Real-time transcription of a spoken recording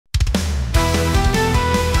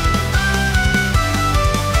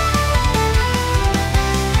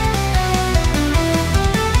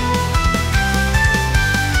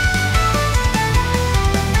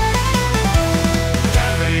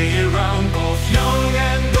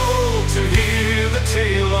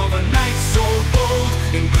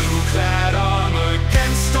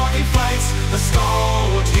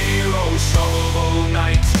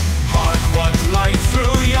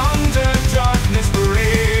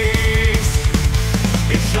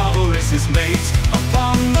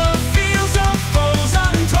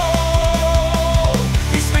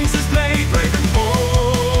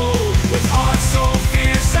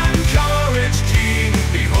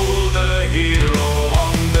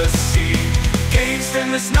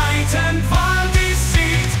starless night and vile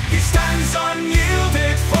deceit. He stands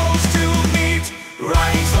unyielded, foes to meet.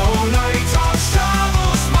 Right, oh night of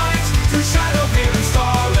shovel smite, through shadow fear and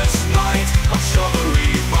starless night of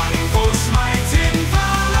Shovelry, running for smite in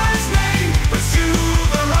valor's name. Pursue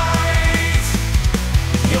the right.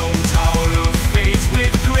 Yon Tower of Fate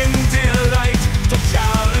with grim delight, to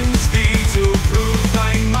challenge thee to prove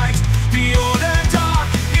thy might. The order dark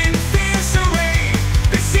in fierce array,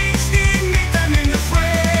 beseech thee, meet them in the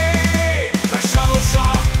fray. Thy shovel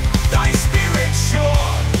sharp, thy spirit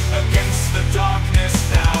sure, against the darkness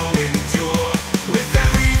thou endure. With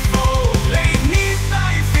every foe laid neath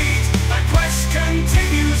thy feet, thy quest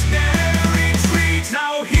continues, ne'er retreat.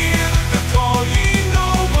 Now hear the call, ye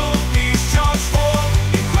noble beasts, charge forth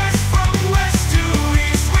in quest from west to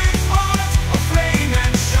east, with heart of flame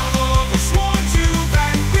and shovel, sworn to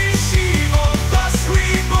vanquish evil, thus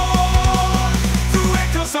reborn. Through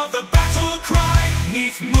echoes of the battle cry,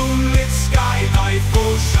 neath moonlit sky thy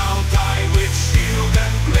foes shall